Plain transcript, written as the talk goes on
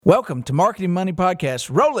Welcome to Marketing Money Podcast.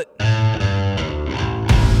 Roll it.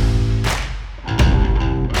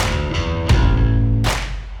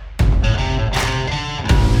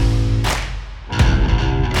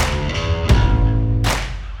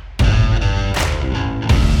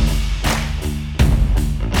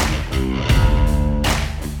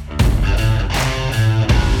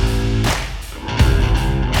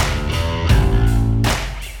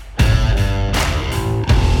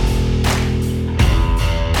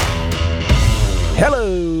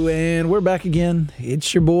 Hello, and we're back again.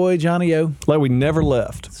 It's your boy, Johnny O. Like we never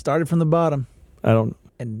left. Started from the bottom, And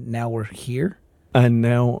now we're here.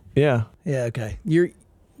 now, yeah. Yeah, okay. You're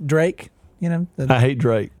Drake, you know? I hate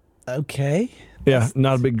Drake. Okay. Yeah,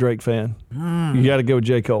 not a big Drake fan. You got to go with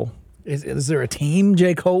J. Cole. Is there a team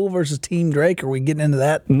J. Cole versus team Drake? Are we getting into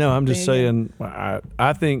that? No, I'm just saying,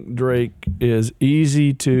 I think Drake is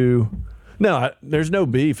easy to... No, there's no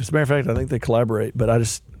beef. As a matter of fact, I think they collaborate, but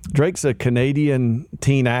Drake's a Canadian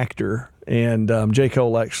teen actor, and J.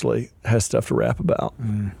 Cole actually has stuff to rap about.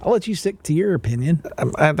 I'll let you stick to your opinion.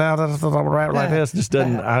 I rap like this.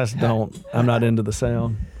 I just don't. I'm not into the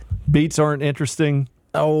sound. Beats aren't interesting.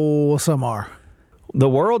 Oh, some are. The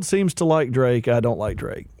world seems to like Drake. I don't like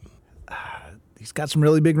Drake. He's got some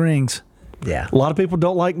really big rings. Yeah. A lot of people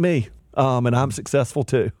don't like me, and I'm successful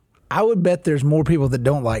too. I would bet there's more people that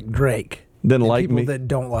don't like Drake Than like people me. that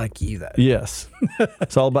don't like you, though. Yes.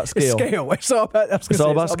 It's all about scale. It's all about, It's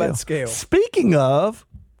all about scale. Speaking of,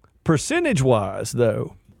 percentage-wise,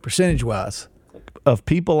 though, Percentage-wise. of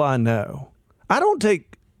people I know, I don't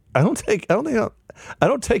take as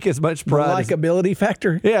much pride. Likability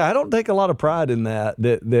factor. Yeah, I don't take a lot of pride in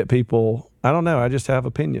that people, I don't know, I just have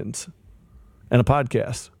opinions and a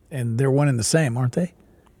podcast. And they're one and the same, aren't they?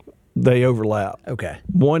 They overlap. Okay.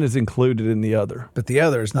 One is included in the other, But the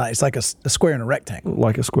other is not. It's like a square and a rectangle.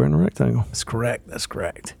 like a square and a rectangle. That's correct. That's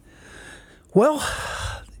correct. Well,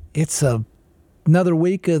 it's another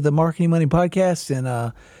week of the Marketing Money Podcast, and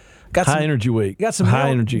got High some energy week. got some high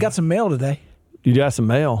mail, energy. Got some mail today. You got some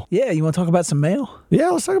mail. Yeah, you want to talk about some mail?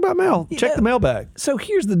 Yeah, let's talk about mail. Check Yeah. the mailbag. So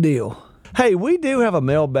here's the deal. Hey, we do have a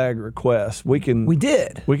mailbag request. We can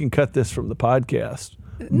did. cut this from the podcast.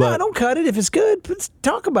 No, don't cut it if it's good. Let's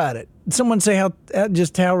talk about it. Someone say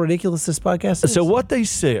how ridiculous this podcast is. So what they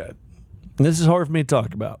said, and this is hard for me to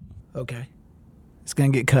talk about. Okay, it's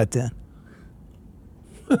gonna get cut then.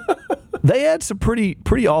 They had some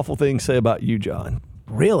pretty awful things to say about you, John.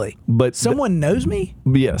 Really? But Someone knows me?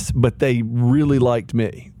 yes, but they really liked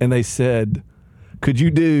me, and they said, "Could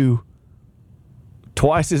you do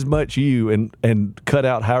twice as much you and cut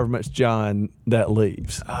out however much John that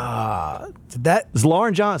leaves?" It's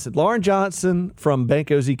Lauren Johnson. Lauren Johnson from Bank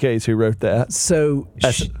OZKs who wrote that. So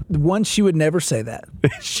she would never say that.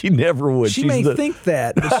 She never would. She may think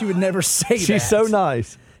that, but she would never say that. She's so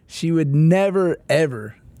nice. She would never,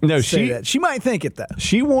 ever say she- that. She might think it, though.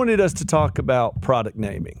 She wanted us to talk about product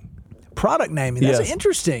naming. Product naming. That's Yes.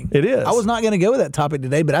 interesting. It is. I was not going to go with that topic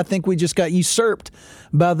today, but I think we just got usurped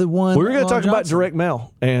by the one. We were going to Lauren talk about Johnson. direct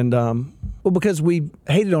mail, and Well, because we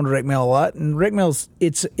hated on direct mail a lot, and direct mail's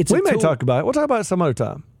it's we a may tool. talk about it. We'll talk about it some other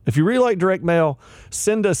time. If you really like direct mail,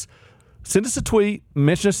 send us a tweet,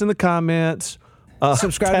 mention us in the comments.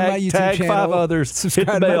 Subscribe to my YouTube tag channel. 5 others. Subscribe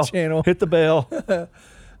hit the to my bell. channel. Hit the bell.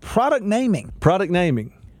 Product naming. Product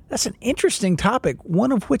naming. That's an interesting topic,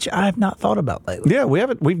 one of which I have not thought about lately. Yeah,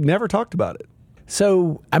 we've never talked about it.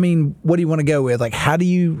 So, I mean, what do you want to go with? Like, how do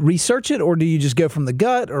you research it, or do you just go from the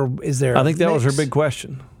gut, or is there? I think that was her mix? big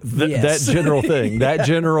question. Yes. That general thing. That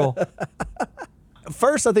general.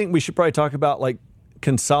 First, I think we should probably talk about like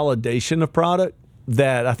consolidation of product.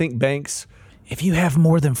 That I think banks. If you have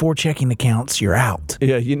more than 4 checking accounts, you're out.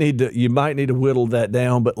 Yeah, you might need to whittle that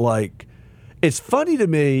down, but like, it's funny to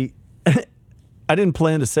me. I didn't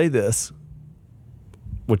plan to say this,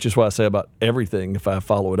 which is what I say about everything if I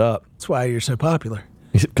follow it up, That's why you're so popular.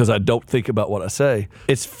 because I don't think about what I say.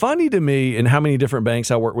 It's funny to me and how many different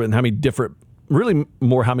banks I work with and how many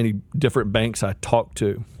different banks I talk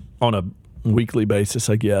to on a weekly basis,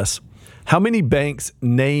 I guess. How many banks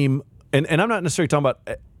name, and I'm not necessarily talking about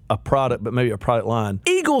a product, but maybe a product line.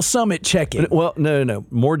 Eagle Summit checking. Well, no,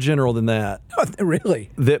 more general than that. Really?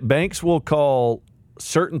 That banks will call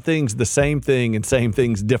certain things the same thing and same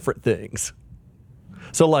things different things.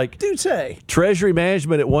 So like Do say. treasury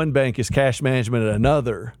management at one bank is cash management at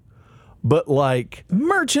another. But like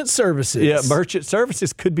Merchant services. merchant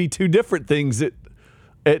services could be 2 different things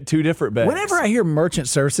at two different banks. Whenever I hear merchant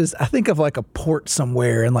services, I think of like a port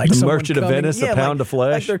somewhere and like the someone Merchant of coming- Venice, a pound like, of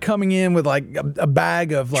flesh. Like they're coming in with like a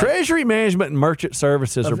bag of like Treasury management and merchant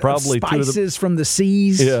services are probably two of the. spices from the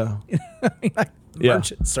seas. Yeah. Yeah.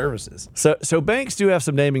 Merchant services. So banks do have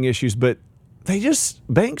some naming issues, but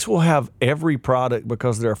banks will have every product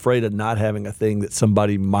because they're afraid of not having a thing that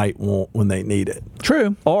somebody might want when they need it.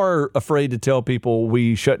 True. Or afraid to tell people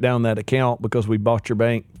we shut down that account because we bought your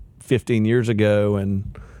bank 15 years ago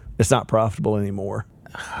and it's not profitable anymore.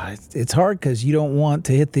 It's hard because you don't want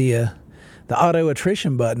to hit the auto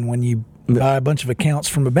attrition button when you buy a bunch of accounts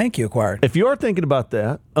from a bank you acquired. If you are thinking about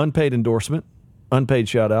that, unpaid endorsement, unpaid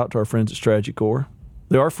shout out to our friends at Strategy Core.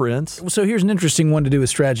 They are friends. So here's an interesting one to do with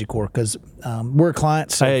Strategy Core because we're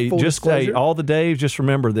clients. So Hey, full just disclosure. all the Daves, just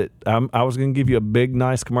remember that I was going to give you a big,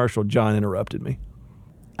 nice commercial. John interrupted me.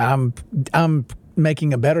 I'm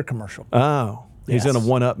making a better commercial. Oh, he's Yes. going to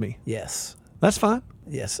one-up me. Yes. That's fine.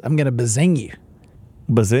 Yes. I'm going to bazing you.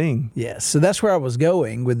 Bazing. Yes. So that's where I was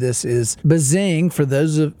going with this is bazing for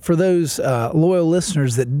those loyal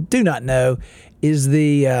listeners that do not know is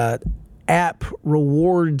the app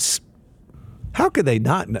rewards. How could they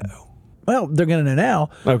not know? Well, they're going to know now.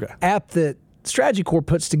 Okay. App that Strategy Core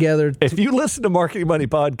puts together. If you listen to Marketing Money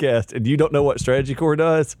Podcast and you don't know what Strategy Core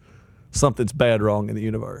does, something's bad wrong in the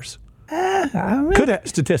universe. I mean, Could have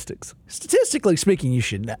statistics. statistically speaking, you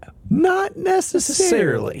should know. Not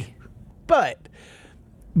necessarily. But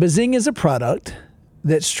Bazing is a product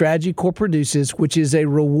that Strategy Core produces, which is a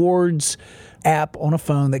rewards app on a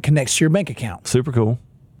phone that connects to your bank account. Super cool.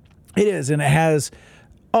 It is, and it has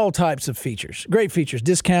all types of features. Great features,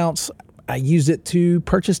 discounts. I used it to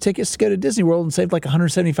purchase tickets to go to Disney World and saved like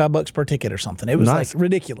 $175 per ticket or something. It was Nice. like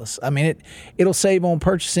ridiculous. I mean, it'll save on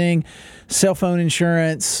purchasing cell phone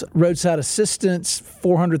insurance, roadside assistance,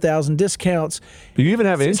 400,000 discounts. You even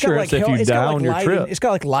have It's got insurance like if hel- you it's die got like on your light- trip. It's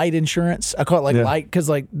got like light insurance. I call it like Yeah. light because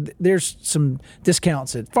like there's some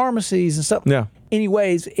discounts at pharmacies and stuff. Yeah.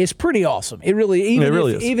 Anyways, it's pretty awesome. It really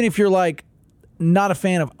is. Even if you're like not a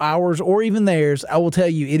fan of ours or even theirs, I will tell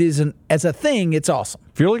you it isn't as a thing. It's awesome.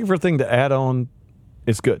 If you're looking for a thing to add on,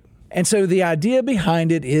 it's good. And so the idea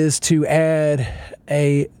behind it is to add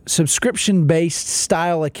a subscription-based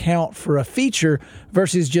style account for a feature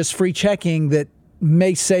versus just free checking that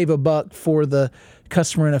may save $1 for the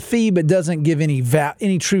customer in a fee, but doesn't give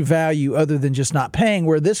any true value other than just not paying.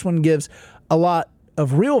 Where this one gives a lot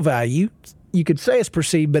of real value. You could say it's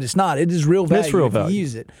perceived, but it's not. It is real value. It's real if value. you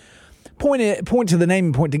use it. Point to the name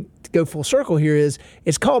and point to go full circle here is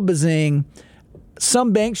it's called Bazing.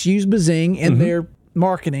 Some banks use Bazing in their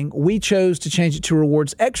marketing. We chose to change it to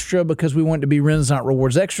Rewards Extra because we want it to be Renaissance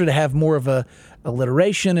Rewards Extra to have more of a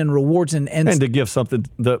alliteration and rewards and And to give something,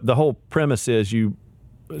 the whole premise is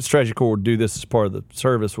Strategy Core will do this as part of the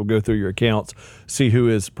service. We'll go through your accounts, see who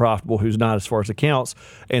is profitable, who's not as far as accounts,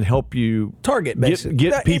 and help you Target, basically.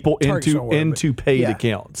 get people Target's not a word, into but- paid yeah.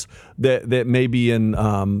 accounts that may be in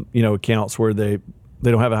accounts where they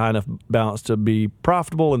don't have a high enough balance to be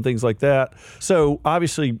profitable and things like that. So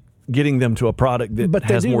obviously getting them to a product that but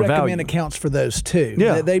they has do more recommend value. accounts for those too.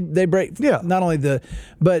 Yeah. They break Yeah. not only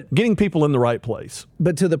but Getting people in the right place.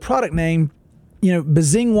 to the product name,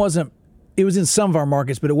 Bazing wasn't. It was in some of our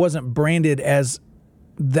markets, but it wasn't branded as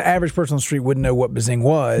the average person on the street wouldn't know what Bazing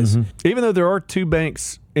was. Even though there are two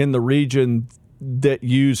banks in the region that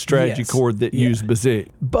use Strategy Yes. Core that Yeah. use Bazing.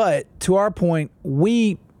 But to our point,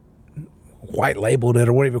 we white labeled it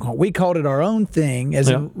or whatever you call it. We called it our own thing as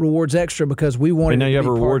Yeah. in Rewards Extra because we wanted And now it you to have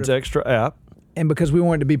a be part Rewards of- Extra app. and because we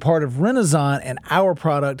wanted to be part of Renaissance and our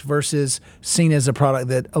product versus seen as a product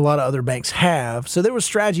that a lot of other banks have. So there was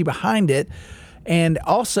strategy behind it. And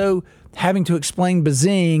also having to explain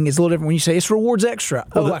Bazing is a little different when you say it's Rewards Extra.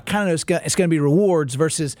 I kind of know it's going to be rewards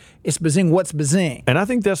versus it's Bazing. What's Bazing? And I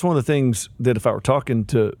think that's one of the things that if I were talking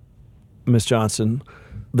to Miss Johnson,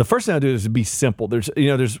 the first thing I do is be simple. There's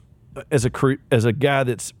as a guy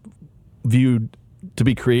that's viewed to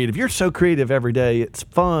be creative. You're so creative every day. It's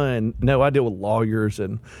fun. No, I deal with lawyers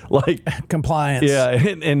and like Compliance. yeah,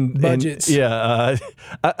 and Budgets.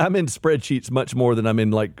 I'm in spreadsheets much more than I'm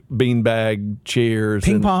in like beanbag chairs,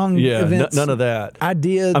 Ping and, pong yeah, events. none of that.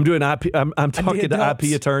 Idea. I'm doing IP. I'm talking to helps.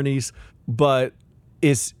 IP attorneys, but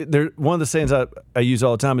it's there. One of the sayings I use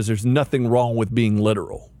all the time is there's nothing wrong with being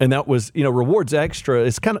literal, and that was Rewards Extra.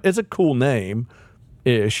 It's a cool name,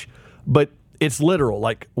 ish, but it's literal.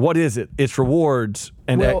 Like, what is it? It's rewards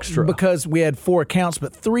and extra. Because we had 4 accounts,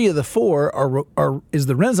 but 3 of the 4 is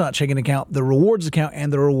the Renaissance checking account, the rewards account,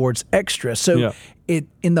 and the rewards extra. So Yeah. it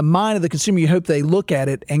in the mind of the consumer, you hope they look at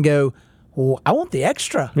it and go, Well, I want the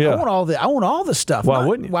extra. Yeah. I want all the stuff. Why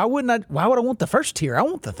wouldn't you? Why would I want the first tier? I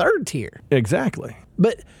want the third tier. Exactly.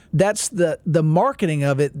 But that's the marketing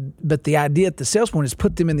of it. But the idea at the sales point is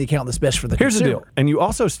put them in the account that's best for the Here's consumer. the deal. And you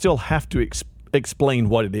also still have to explain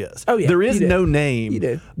what it is. Oh, yeah, there is you do. no You name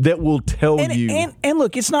do. that will tell you. And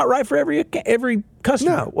look, it's not right for every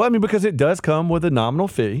customer. No. Well, I mean, because it does come with a nominal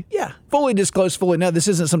fee. Yeah, fully disclosed, fully. No, this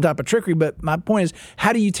isn't some type of trickery, but my point is,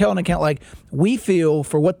 how do you tell an account like, we feel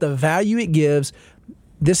for what the value it gives,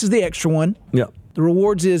 this is the extra one. Yeah. The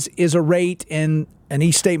rewards is a rate and an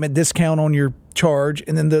e-statement discount on your charge,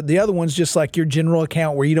 and then the other one's just like your general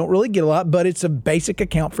account where you don't really get a lot, but it's a basic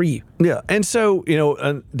account for you. Yeah. And so, Dave,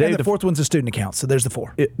 And the fourth one's a student account, so there's the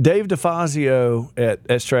four. Dave DeFazio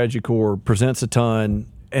at Strategy Core presents a ton,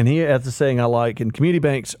 and he has a saying I like, and community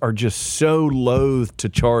banks are just so loath to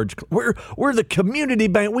charge. We're the community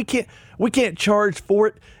bank. We can't charge for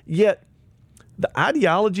it, yet the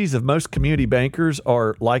ideologies of most community bankers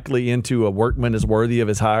are likely into a workman is worthy of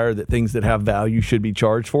his hire, that things that have value should be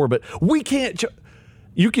charged for. But we can't.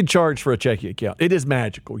 You can charge for a checking account. It is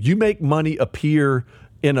magical. You make money appear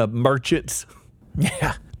in a merchant's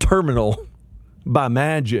terminal by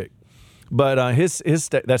magic. But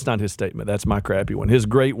that's not his statement. That's my crappy one. His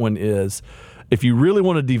great one is, if you really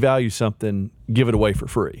want to devalue something, give it away for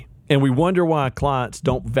free. And we wonder why clients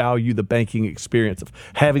don't value the banking experience of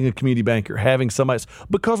having a community banker, having somebody,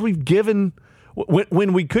 because we've given,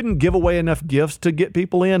 when we couldn't give away enough gifts to get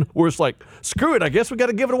people in, we're just like, screw it, I guess we got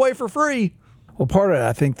to give it away for free. Well, part of it,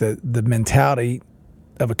 I think the mentality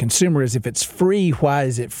of a consumer is, if it's free, why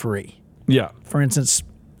is it free? Yeah. For instance,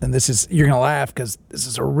 and you're going to laugh because this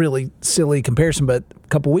is a really silly comparison, but a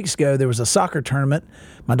couple weeks ago there was a soccer tournament.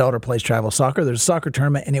 My daughter plays travel soccer. There's a soccer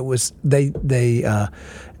tournament, and it was they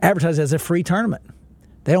advertised it as a free tournament.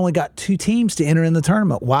 They only got 2 teams to enter in the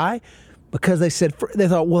tournament. Why? Because they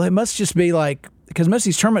thought, well, it must just be like, because most of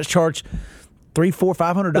these tournaments charge $300,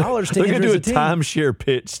 $400, $500 to They're enter going to as do a a team. timeshare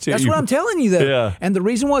pitch too. That's what I'm telling you, though. Yeah. And the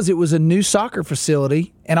reason was, it was a new soccer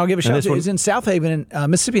facility, and I'll give a shout out to it. It was in South Haven,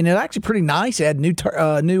 Mississippi, and it was actually pretty nice. It had new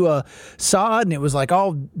sod, and it was like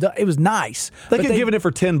it was nice. They could have given it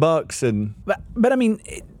for $10, and but I mean,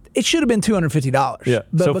 it should have been $250. Yeah.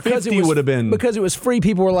 But So because 50 would have been, because it was free.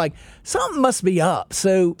 People were like, something must be up.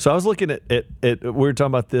 So I was looking at we were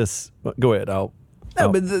talking about this. Go ahead.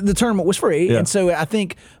 but the tournament was free. Yeah. And so I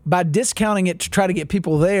think by discounting it to try to get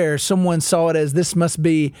people there, someone saw it as, this must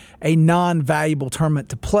be a non-valuable tournament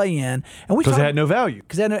to play in. And because it had no value.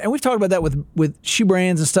 And we've talked about that with shoe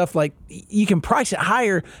brands and stuff. Like, you can price it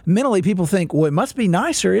higher. Mentally, people think, well, it must be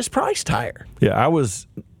nicer. It's priced higher. Yeah, I was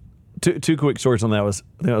two quick stories on that. I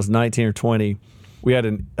think I was 19 or 20. We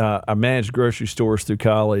had I managed grocery stores through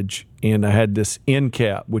college, and I had this end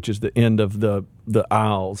cap, which is the end of the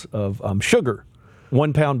aisles of sugar,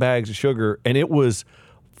 1 pound bags of sugar, and it was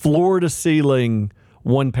floor to ceiling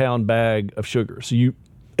 1 pound bag of sugar. So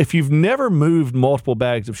if you've never moved multiple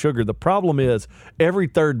bags of sugar, the problem is every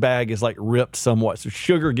third bag is like ripped somewhat, so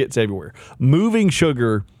sugar gets everywhere. Moving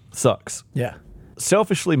sugar sucks. Yeah.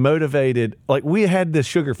 Selfishly motivated, like, we had this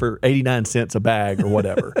sugar for 89 cents a bag or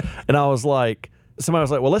whatever, and I was like, somebody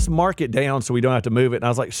was like, well, let's mark it down so we don't have to move it. And I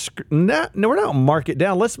was like, no, we're not mark it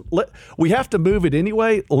down. We have to move it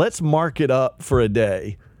anyway. Let's mark it up for a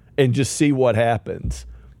day and just see what happens.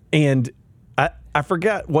 And I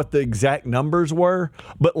forgot what the exact numbers were,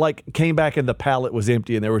 but like, came back and the pallet was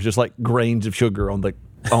empty and there was just like grains of sugar on the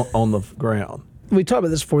ground. We talked about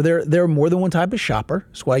this before. There are more than one type of shopper.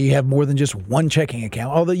 That's why you have more than just one checking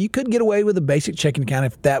account. Although you could get away with a basic checking account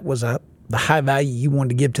if that was the high value you wanted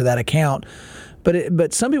to give to that account.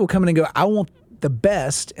 But some people come in and go, I want the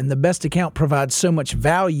best, and the best account provides so much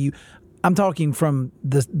value. I'm talking from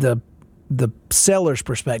the seller's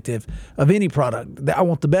perspective of any product. I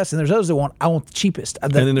want the best, and there's others that I want the cheapest.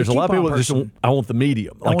 And then there's a lot of people that just I want the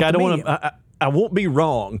medium. Like, I don't want to. I won't be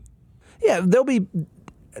wrong. Yeah, there'll be.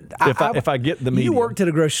 If I get the medium. You worked at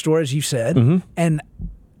a grocery store, as you said, and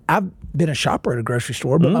I've been a shopper at a grocery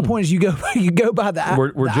store. But my point is, you go by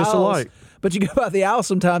the we're the just aisles, alike. But you go by the aisle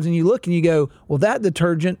sometimes, and you look and you go, well, that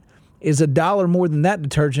detergent is $1 more than that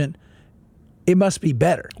detergent. It must be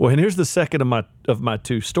better. Well, and here's the second of my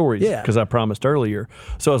 2 stories, because I promised earlier.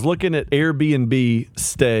 So I was looking at Airbnb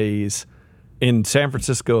stays in San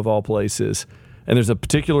Francisco, of all places, and there's a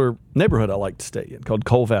particular neighborhood I like to stay in called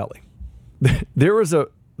Cole Valley. There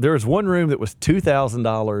was one room that was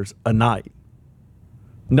 $2,000 a night.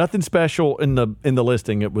 Nothing special in the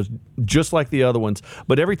listing. It was just like the other ones,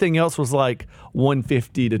 but everything else was like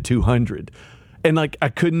 $150 to $200, and like, I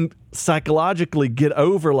couldn't psychologically get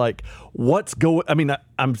over like what's going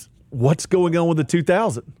on with the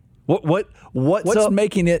 2,000. What's What's up?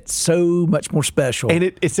 making it so much more special? And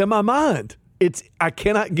it's in my mind. I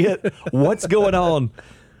cannot get what's going on.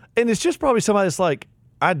 And it's just probably somebody that's like,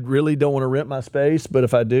 I really don't want to rent my space, but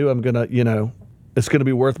if I do, I'm gonna, it's gonna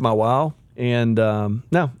be worth my while. And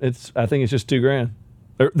no, I think it's just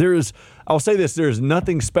 $2,000. I'll say this: there is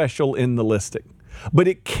nothing special in the listing, but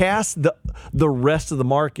it casts the rest of the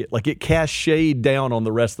market, like it casts shade down on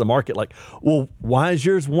the rest of the market. Like, well, why is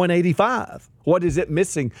yours 185? What is it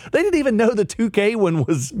missing? They didn't even know the 2K one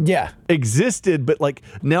was existed, but like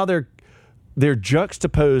now they're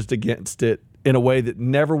juxtaposed against it in a way that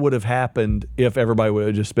never would have happened if everybody would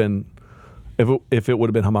have just been if it would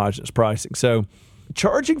have been homogenous pricing. So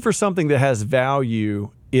charging for something that has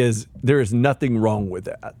value there is nothing wrong with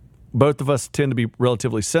that. Both of us tend to be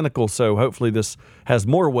relatively cynical, so hopefully this has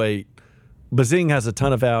more weight. Bazing has a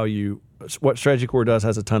ton of value. What Strategy Core does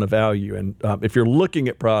has a ton of value. And if you're looking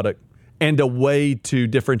at product and a way to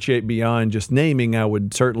differentiate beyond just naming, I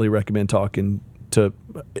would certainly recommend talking to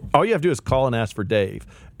 – all you have to do is call and ask for Dave.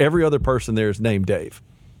 Every other person there is named Dave.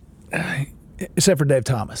 Except for Dave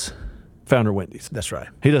Thomas. Founder of Wendy's. That's right.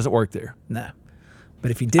 He doesn't work there. No.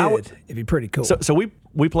 But if he did, it'd be pretty cool. So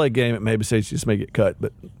we play a game at Maybe Sage, just may get cut,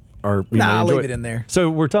 but or I'll leave it in there. So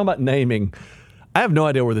we're talking about naming. I have no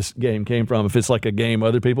idea where this game came from, if it's like a game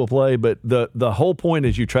other people play, but the whole point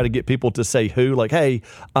is you try to get people to say who, like, hey,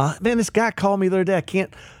 man, this guy called me the other day. I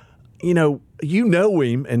can't, you know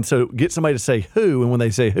him, and so get somebody to say who, and when they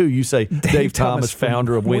say who, you say Dave Thomas,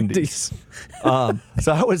 founder of Wendy's. So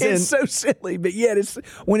I was it's so silly, but yet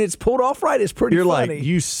when it's pulled off right, it's pretty funny. You're like,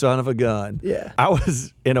 you son of a gun. Yeah. I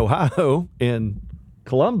was in Ohio, in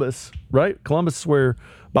Columbus, right? Columbus is where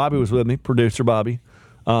Bobby was with me, producer Bobby.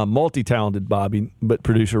 Multi-talented Bobby, but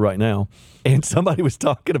producer right now. And somebody was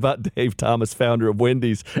talking about Dave Thomas, founder of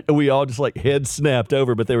Wendy's, and we all just like head snapped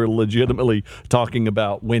over, but they were legitimately talking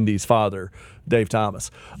about Wendy's father, Dave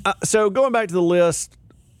Thomas. So going back to the list,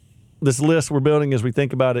 this list we're building as we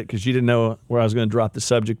think about it, because you didn't know where I was going to drop the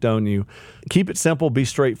subject on you. Keep it simple, be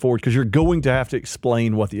straightforward, because you're going to have to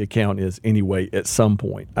explain what the account is anyway at some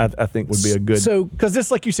point. I think would be a good. So because this,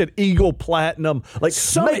 like you said, Eagle Platinum, like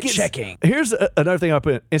summit checking. Here's another thing I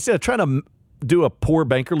put in. Instead of trying to do a poor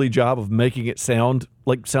bankerly job of making it sound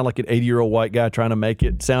like an 80-year-old white guy trying to make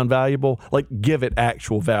it sound valuable, like give it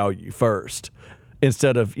actual value first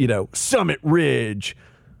instead of Summit Ridge.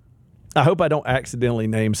 I hope I don't accidentally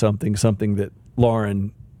name something that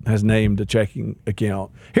Lauren has named a checking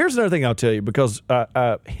account. Here's another thing I'll tell you, because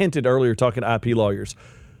I hinted earlier talking to IP lawyers.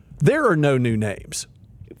 There are no new names.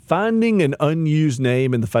 Finding an unused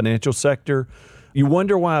name in the financial sector, you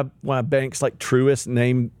wonder why banks like Truist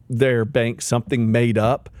name their bank something made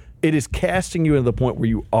up. It is casting you into the point where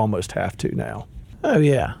you almost have to now. Oh,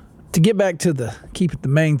 yeah. To get back to keep it the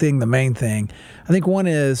main thing, I think one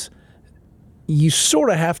is you sort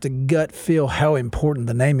of have to gut feel how important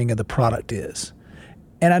the naming of the product is.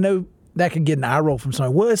 And I know that could get an eye roll from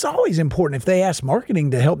somebody. Well, it's always important if they ask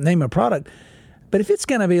marketing to help name a product. But if it's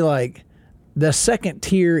going to be like the second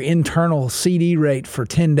tier internal CD rate for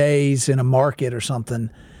 10 days in a market or something,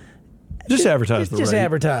 just advertise the rate. Just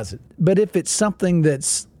advertise it. But if it's something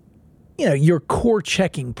that's, your core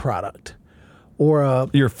checking product or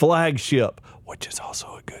your flagship, which is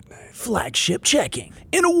also a good name. Flagship checking.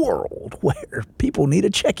 In a world where people need a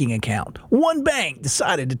checking account, one bank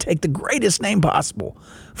decided to take the greatest name possible.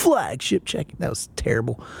 Flagship checking. That was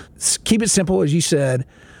terrible. Keep it simple, as you said.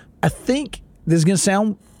 I think this is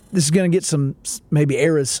going to get some maybe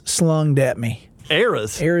eras slunged at me.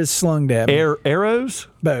 Eras? Eras slunged at me. Arrows?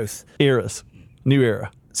 Both. Eras. New era.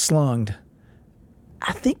 Slunged.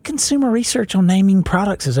 I think consumer research on naming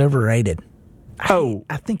products is overrated.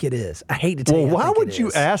 I think it is. I hate to tell you. Well, why would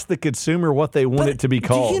you ask the consumer what they want it to be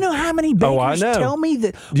called? Do you know how many bankers tell me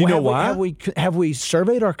that? Do you know why? Have we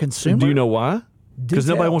surveyed our consumers? Do you know why? Because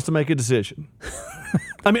nobody wants to make a decision.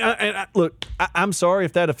 I mean, look, I'm sorry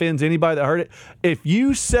if that offends anybody that heard it. If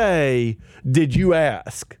you say, "Did you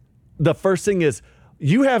ask?" the first thing is,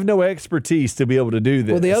 you have no expertise to be able to do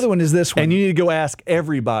this. Well, the other one is this one. And you need to go ask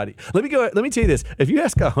everybody. Let me tell you this. If you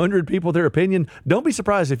ask 100 people their opinion, don't be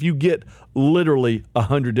surprised if you get literally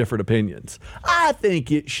 100 different opinions. I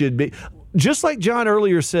think it should be. Just like John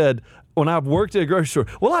earlier said, when I've worked at a grocery store.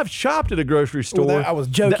 Well, I've shopped at a grocery store. Well, I was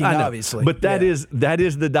joking, obviously. But that is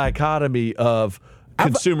the dichotomy of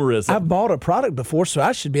consumerism. I've bought a product before, so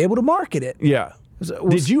I should be able to market it. Yeah.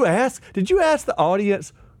 Did you ask the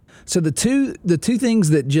audience? So the two things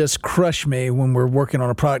that just crush me when we're working on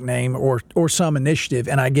a product name or some initiative,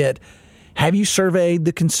 and I get, have you surveyed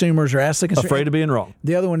the consumers or asked the consumers? Afraid of being wrong.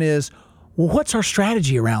 The other one is, well, what's our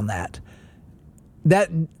strategy around that? That,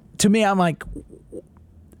 to me, I'm like,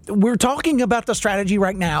 we're talking about the strategy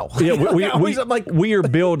right now. Yeah, we are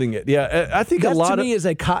building it. Yeah, I think that a lot to me is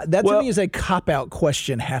a cop out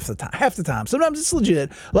question half the time. Half the time, sometimes it's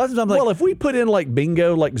legit. A lot of times, I'm like, well, if we put in like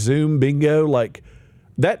bingo, like Zoom bingo, like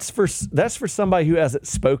that's for somebody who hasn't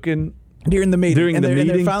spoken during the meeting. And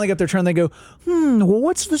they finally got their turn. They go, well,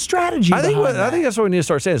 what's the strategy? I think that's what we need to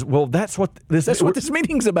start saying is, well, that's what this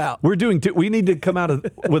meeting's about. We're doing. We need to come out of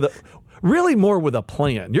with a really more with a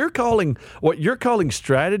plan. What you're calling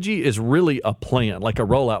strategy is really a plan, like a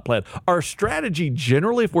rollout plan. Our strategy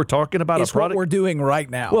generally, if we're talking about a product, what we're doing right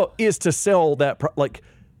now. Well, is to sell that like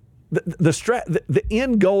the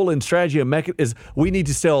end goal and strategy of Mecca is we need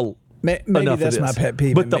to sell. Maybe enough that's of my this. pet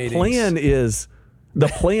peeve. But the plan is. The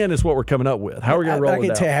plan is what we're coming up with. How are we going to roll it out? I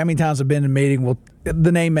can tell you how many times I've been in a meeting.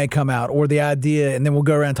 The name may come out or the idea, and then we'll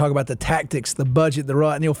go around and talk about the tactics, the budget, the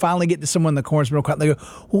run, and you'll finally get to someone in the corner real quick, and they go,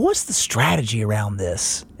 well, what's the strategy around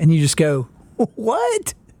this? And you just go,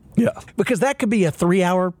 what? Yeah. Because that could be a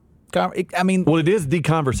 3-hour well, it is the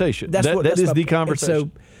conversation. That is the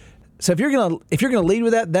conversation. So if you're gonna lead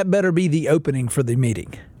with that better be the opening for the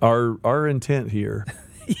meeting. Our intent here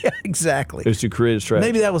yeah, exactly. is to create a strategy.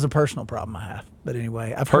 Maybe that was a personal problem I have. But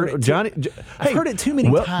anyway, I've heard it. I've heard it too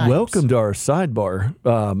many times. Welcome to our sidebar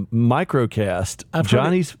microcast.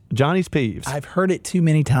 Johnny's peeves. I've heard it too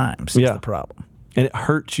many times. Is the problem, and it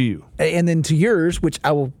hurts you. And then to yours, which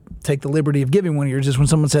I will take the liberty of giving one of yours, is when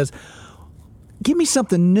someone says, "Give me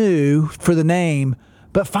something new for the name."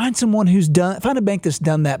 But find a bank that's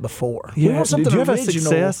done that before. Yeah. We want something Do you have original. A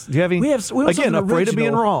success? Do you have any? We want again, afraid of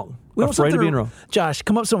being wrong. Afraid of being wrong. Josh,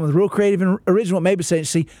 come up with something real creative and original. Maybe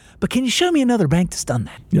say, but can you show me another bank that's done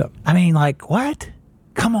that? Yeah. I mean, like, what?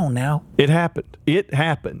 Come on now. It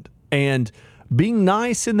happened. And being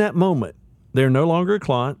nice in that moment, they're no longer a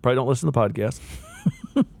client. Probably don't listen to the podcast.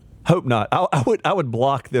 Hope not. I would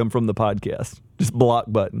block them from the podcast. Just block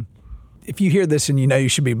button. If you hear this and you know you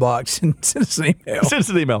should be blocked, send us an email. Send us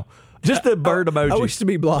an email. Just the bird emoji. I wish to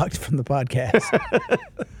be blocked from the podcast.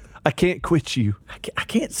 I can't quit you. I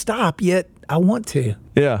can't stop yet. I want to.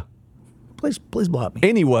 Yeah. Please block me.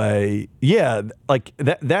 Anyway, yeah, like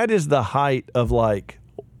that is the height of like,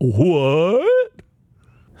 what?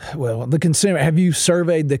 Well, the consumer, have you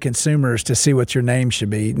surveyed the consumers to see what your name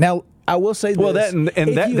should be? Now, I will say this. Well, that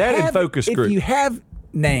in focus group. If you have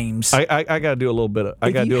names. I got to do a little bit of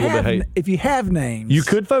hate. If you have names, you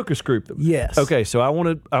could focus group them. Yes. Okay, so I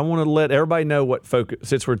want to let everybody know what focus.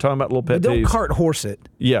 Since we're talking about little pet peeves, don't cart horse it.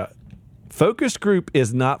 Yeah, focus group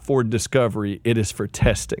is not for discovery; it is for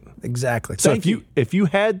testing. Exactly. So if you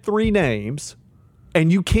had 3 names,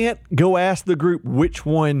 and you can't go ask the group which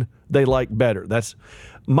one they like better, that's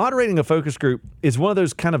moderating a focus group is one of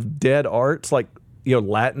those kind of dead arts. Like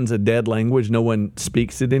Latin's a dead language; no one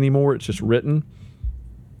speaks it anymore. It's just written.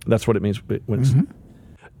 That's what it means when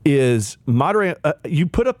is moderating. You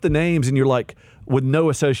put up the names and you're like, with no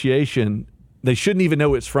association, they shouldn't even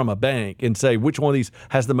know it's from a bank, and say which one of these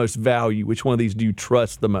has the most value, which one of these do you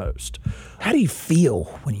trust the most. How do you feel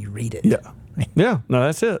when you read it? Yeah. No,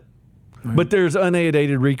 that's it. Right. But there's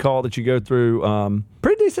unaided recall that you go through.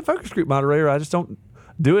 Pretty decent focus group moderator. I just don't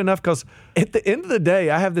do enough because at the end of the day,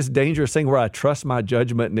 I have this dangerous thing where I trust my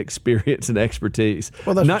judgment and experience and expertise.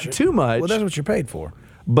 Well, that's not too much. Well, that's what you're paid for.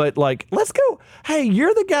 But like, let's go. Hey,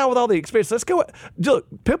 you're the guy with all the experience. Let's go. Look,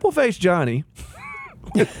 Pimple Face Johnny,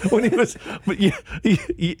 when he was,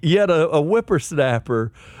 you had a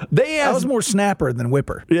whippersnapper. I was more snapper than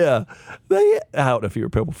whipper. Yeah, I don't know if you were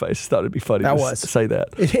Pimple Face. I thought it'd be funny to say that,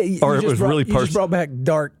 or it was really personal. You just brought back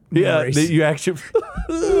dark memories. Yeah, you actually.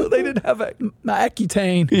 They didn't have my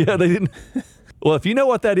Accutane. Yeah, they didn't. Well, if you know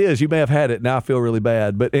what that is, you may have had it. Now I feel really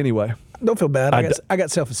bad. But anyway. Don't feel bad. I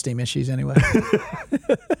got self-esteem issues anyway.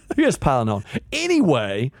 You're just piling on.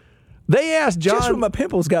 Anyway, they asked John. Just when my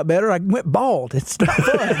pimples got better, I went bald. It's not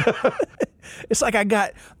fun. It's like I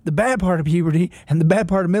got the bad part of puberty and the bad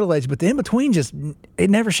part of middle age, but the in between it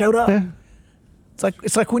never showed up. Yeah.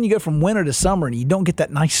 It's like when you go from winter to summer and you don't get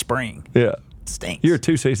that nice spring. Yeah, it stinks. You're a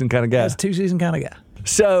 2-season kind of guy. I was a 2-season kind of guy.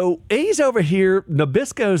 So he's over here.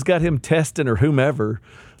 Nabisco's got him testing or whomever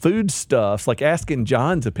foodstuffs, like asking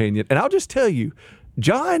John's opinion. And I'll just tell you,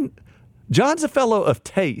 John's a fellow of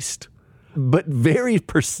taste, but very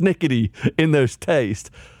persnickety in those tastes.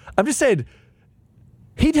 I'm just saying,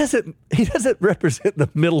 he doesn't represent the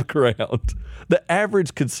middle ground, the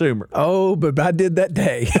average consumer. Oh, but I did that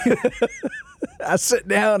day. I sit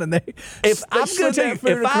down and if I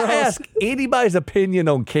ask anybody's opinion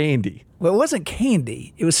on candy. Well, it wasn't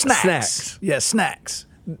candy. It was snacks. Yeah, snacks.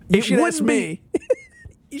 You should ask me.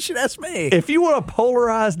 You should ask me. If you want a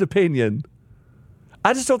polarized opinion,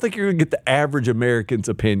 I just don't think you're going to get the average American's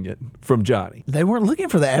opinion from Johnny. They weren't looking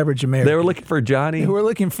for the average American. They were looking for Johnny. They were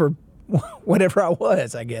looking for whatever I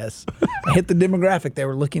was, I guess. I hit the demographic they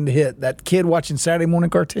were looking to hit. That kid watching Saturday morning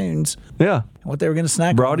cartoons. Yeah. What they were going to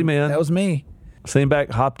snack Brought on. him in. That was me. Sitting back,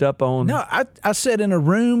 hopped up on. No, I sat in a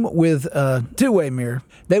room with a two-way mirror.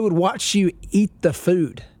 They would watch you eat the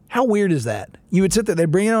food. How weird is that? You would sit there,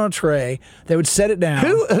 they'd bring it on a tray, they would set it down.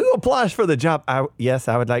 Who applies for the job? Yes,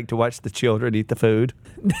 I would like to watch the children eat the food.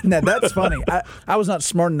 Now, that's funny. I was not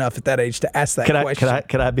smart enough at that age to ask that question.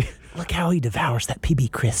 Can I be? Look how he devours that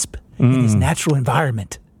PB Crisp in his natural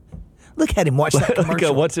envienment. Look at him watch that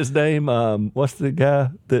commercial. What's his name? What's the guy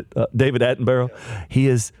that David Attenborough? He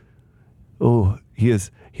is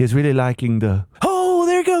really liking the. Oh,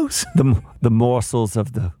 there it goes. The morsels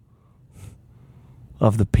of the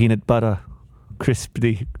peanut butter,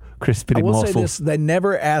 crispy I will morsels. say this: they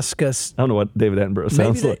never ask us. I don't know what David Attenborough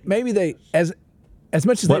sounds like. Maybe they as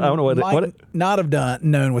much as they might not have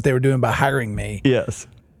known what they were doing by hiring me. Yes.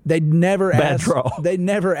 They'd never draw. They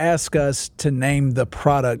never ask us to name the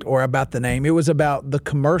product or about the name. It was about the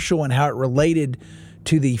commercial and how it related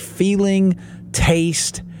to the feeling,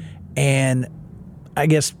 taste, and I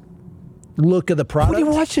guess look of the product. When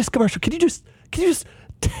you watch this commercial, can you just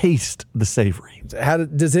taste the savory? How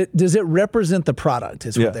does it represent the product?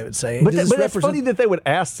 Is what they would say. But it's funny that they would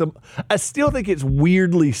ask some. I still think it's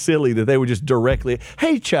weirdly silly that they would just directly,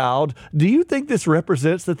 "Hey, child, do you think this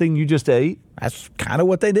represents the thing you just ate?" That's kind of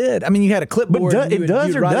what they did. I mean, you had a clipboard. But you'd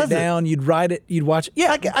write it down. You'd write it. You'd watch it.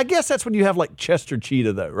 Yeah, I guess that's when you have like Chester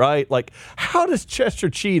Cheetah, though, right? Like, how does Chester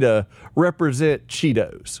Cheetah represent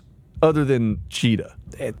Cheetos other than Cheetah?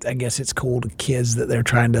 I guess it's cool to kids that they're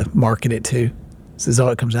trying to market it to. This is all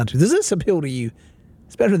it comes down to. Does this appeal to you?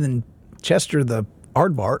 It's better than Chester the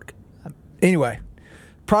Aardvark. Anyway,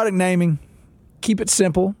 product naming, keep it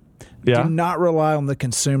simple. Yeah. Do not rely on the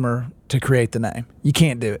consumer to create the name. You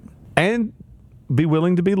can't do it. And be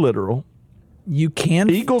willing to be literal. You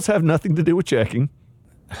can. Eagles have nothing to do with checking.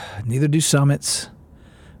 Neither do Summits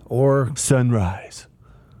or Sunrise,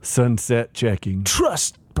 sunset checking.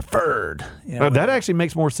 Trust preferred. You know, That actually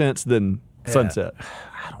makes more sense than sunset.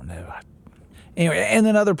 I don't know. Anyway, and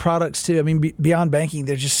then other products too. I mean, beyond banking,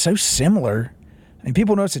 they're just so similar. I mean,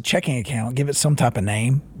 people know it's a checking account. Give it some type of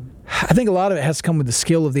name. I think a lot of it has to come with the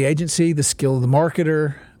skill of the agency, the skill of the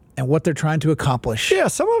marketer, and what they're trying to accomplish. Yeah,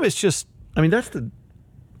 some of it's just, I mean, that's the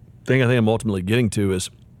thing I think I'm ultimately getting to is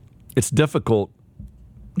it's difficult,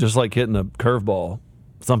 just like hitting a curveball.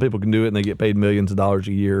 Some people can do it and they get paid millions of dollars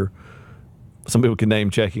a year. Some people can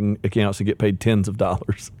name checking accounts and get paid tens of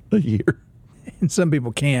dollars a year. And some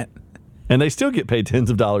people can't. And they still get paid tens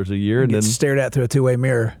of dollars a year. And then stared at through a two-way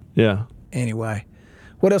mirror. Yeah. Anyway,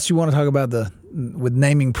 what else do you want to talk about with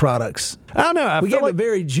naming products? I don't know. We gave a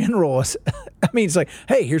very general. I mean, it's like,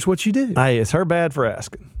 hey, here's what you do. Hey, it's her bad for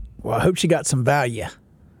asking. Well, I hope she got some value.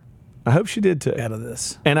 I hope she did too. Out of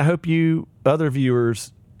this. And I hope you other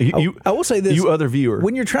viewers. I will say this. You other viewer.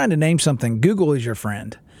 When you're trying to name something, Google is your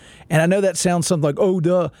friend. And I know that sounds something like, oh,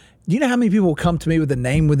 duh. Do you know how many people come to me with a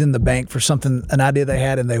name within the bank for something, an idea they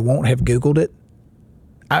had, and they won't have Googled it?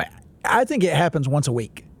 I think it happens once a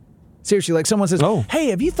week. Seriously, like someone says, hey,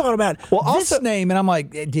 have you thought about this name? And I'm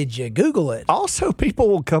like, did you Google it? Also, people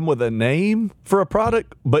will come with a name for a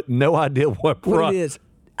product, but no idea what it is.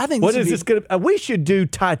 I think what is this going to we should do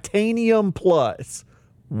Titanium Plus.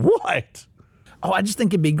 What? Oh, I just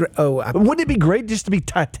think it'd be great. Wouldn't it be great just to be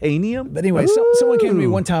titanium? But anyway, someone came to me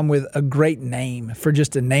one time with a great name for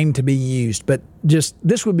just a name to be used, but just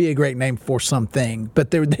this would be a great name for something. But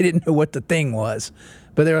they didn't know what the thing was.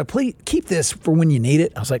 But they were like, please keep this for when you need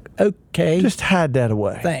it. I was like, okay. Just hide that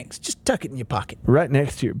away. Thanks. Just tuck it in your pocket. Right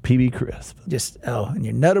next to your PB Crisp. And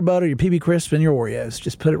your Nutter Butter, your PB Crisp, and your Oreos.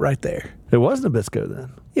 Just put it right there. It was Nabisco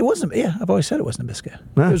then. It wasn't. Yeah, I've always said it was Nabisco.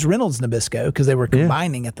 Huh. It was Reynolds Nabisco because they were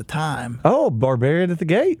combining at the time. Oh, Barbarian at the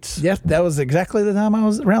Gates. Yeah, that was exactly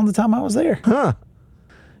around the time I was there. Huh.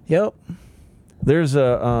 Yep. There's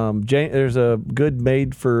a good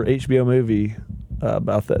made for HBO movie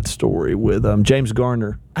about that story with James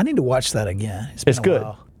Garner. I need to watch that again. It's good.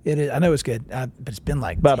 While. It is. I know it's good, but it's been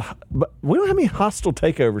like. But we don't have any hostile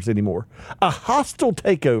takeovers anymore. A hostile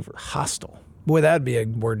takeover. Hostile. Boy, that'd be a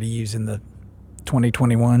word to use in the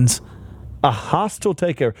 2021s. A hostile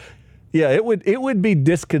takeover. Yeah, it would be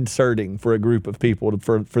disconcerting for a group of people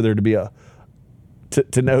for there to be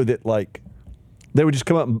to know that like they would just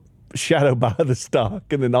come up and shadow buy the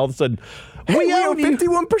stock, and then all of a sudden we own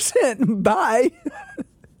 51%. Buy. I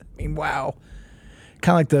mean, wow.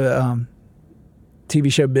 Kind of like the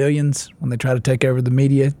TV show Billions when they try to take over the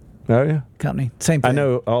media Oh yeah. company. Same thing.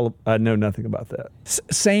 I know nothing about that.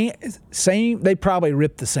 Same. They probably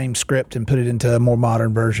ripped the same script and put it into a more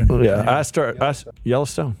modern version. Yeah.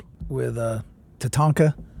 Yellowstone. With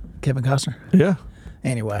Tatanka, Kevin Costner. Yeah.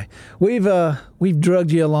 Anyway, we've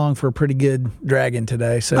drugged you along for a pretty good dragon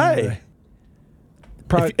today. So Hey,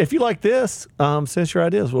 if you like this, send us your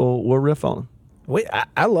ideas. We'll riff on them.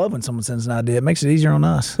 I love when someone sends an idea. It makes it easier on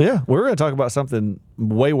us. Yeah, we're going to talk about something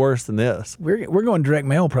way worse than this. We're going direct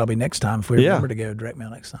mail probably next time if we remember to go direct mail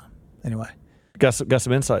next time. Anyway, got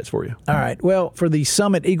some insights for you. All right. Well, for the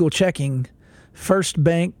Summit Eagle Checking First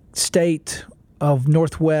Bank State of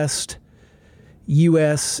Northwest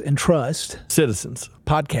U.S. and Trust Citizens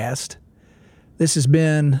podcast, this has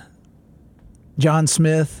been John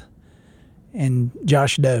Smith and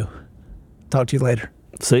Josh Doe. Talk to you later.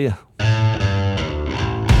 See ya.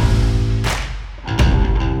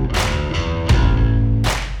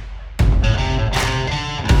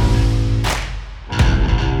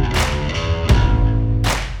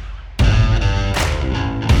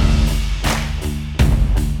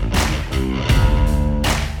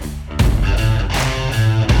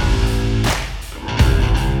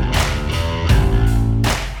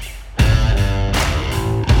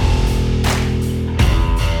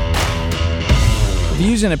 The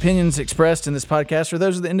views and opinions expressed in this podcast are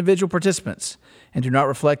those of the individual participants and do not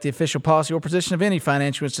reflect the official policy or position of any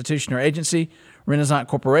financial institution or agency, Renaissance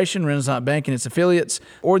Corporation, Renaissance Bank and its affiliates,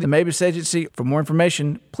 or the Mavis Agency. For more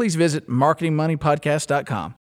information, please visit marketingmoneypodcast.com.